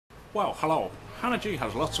Well, hello. Hannah G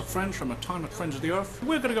has lots of friends from her time at Friends of the Earth.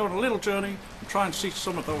 We're going to go on a little journey and try and see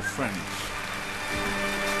some of those friends.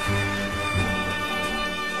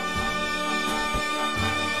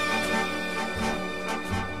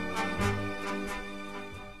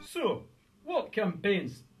 So, what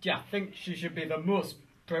campaigns do you think she should be the most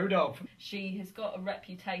proud of? She has got a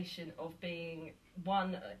reputation of being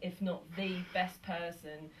one, if not the best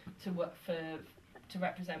person to work for, to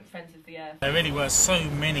represent Friends of the Earth. There really were so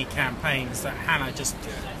many campaigns that Hannah just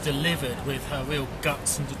delivered with her real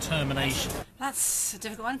guts and determination. That's a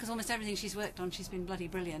difficult one because almost everything she's worked on, she's been bloody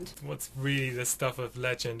brilliant. What's really the stuff of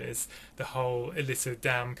legend is the whole Elisa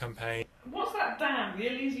Dam campaign. What's that dam? The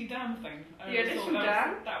Elise Dam thing? The Elise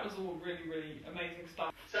Dam? That was all really, really amazing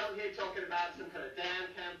stuff. So I'm here talking about some kind of dam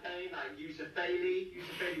campaign, like Yusuf Bailey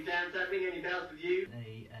Dam. Does that ring any bells with you?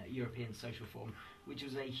 A European Social Forum, which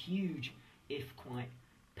was a huge, if quite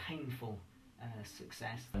painful,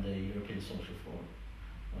 success. The European Social Forum,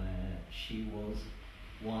 where she was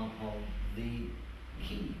one of the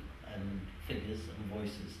key figures and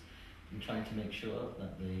voices in trying to make sure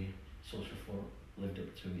that the Social Forum lived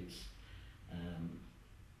up to its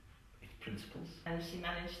principles. And she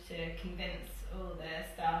managed to convince all the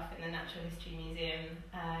staff in the Natural History Museum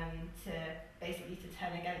to basically to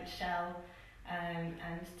turn against Shell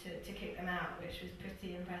and to kick them out, which was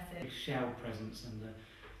pretty impressive. Shell presence and the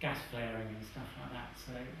gas flaring and stuff like that,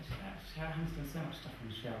 so Hannah's done so much stuff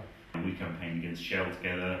on Shell. We campaign against Shell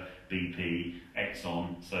together, BP,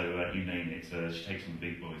 Exxon, so you name it, she takes on the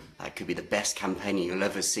big boys. That could be the best campaigning you'll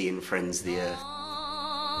ever see in Friends of the Earth.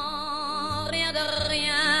 Rien de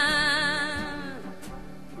rien.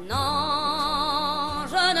 Non,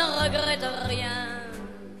 je ne regrette rien.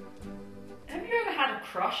 Have you ever had a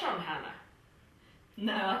crush on Hannah?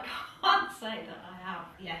 No, I can't say that I have.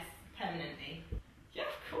 Yes, permanently. Yeah,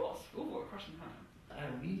 of course. We've all got a crush on Hannah. I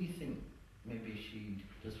really think maybe she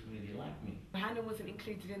doesn't really like me. Hannah wasn't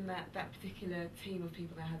included in that particular team of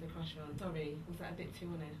people that had a crush on. Sorry, was that a bit too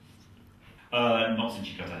honest? Not since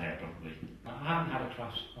she cut her hair, probably. I haven't had a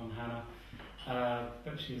crush on Hannah,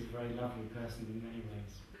 but she's a very lovely person in many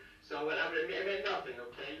ways. So it meant nothing,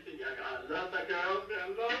 okay? You think I love that girl? I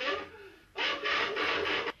love her?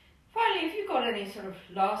 Finally, have you got any sort of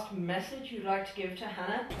last message you'd like to give to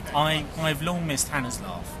Hannah? I've long missed Hannah's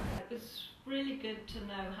laugh. It was really good to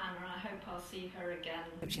know Hannah, and I hope I'll see her again.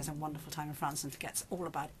 She has a wonderful time in France and forgets all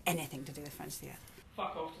about anything to do with Friends of the Earth.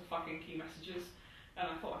 Fuck off to fucking key messages. And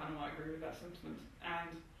I thought Hannah might agree with that sentiment.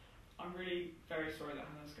 And I'm really very sorry that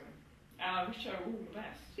Hannah's going. And I wish her all the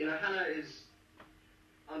best. You know, Hannah is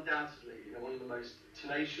undoubtedly, one of the most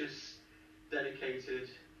tenacious, dedicated,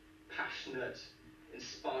 passionate,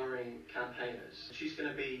 inspiring campaigners. She's going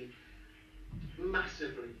to be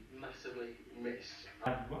massively, massively missed.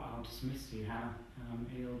 I'll just miss you, Hannah.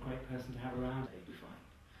 You're a great person to have around. It'll be fine.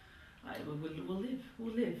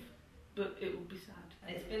 We'll live, but it will be sad.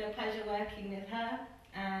 It's been a pleasure working with her,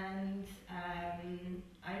 and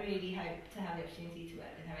I really hope to have the opportunity to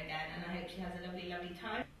work with her again, and I hope she has a lovely, lovely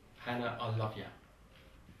time. Hannah, I love you.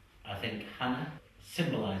 I think Hannah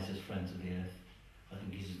symbolises Friends of the Earth. I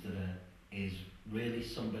think is really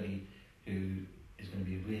somebody who is going to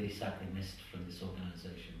be really sadly missed from this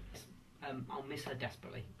organisation. I'll miss her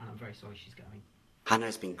desperately, and I'm very sorry she's going.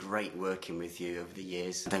 Hannah's been great working with you over the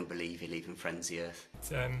years. I don't believe you're leaving Friends of the Earth.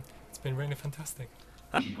 It's been really fantastic.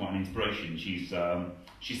 She's quite an inspiration. She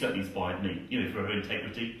certainly inspired me, for her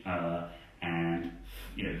integrity and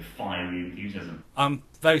fiery enthusiasm. I'm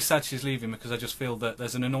very sad she's leaving because I just feel that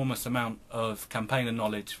there's an enormous amount of campaigner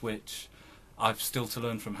knowledge which I've still to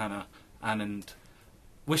learn from Hannah, and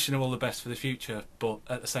wishing her all the best for the future, but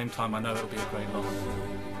at the same time I know it'll be a great loss.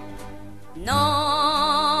 Non,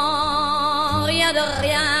 rien de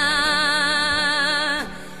rien.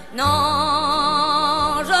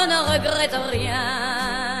 Non, je ne regrette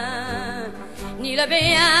rien. Ni le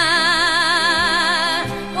bien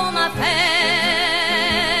qu'on m'a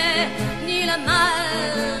fait, ni le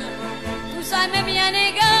mal. Tout ça m'est bien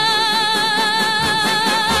égal.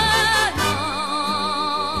 Non,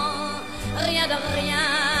 rien de rien.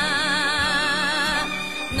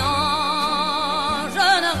 Non, je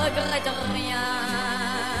ne regrette rien.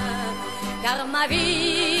 Car ma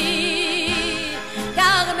vie,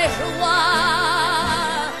 car mes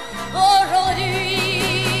joies, aujourd'hui,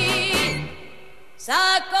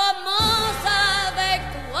 ça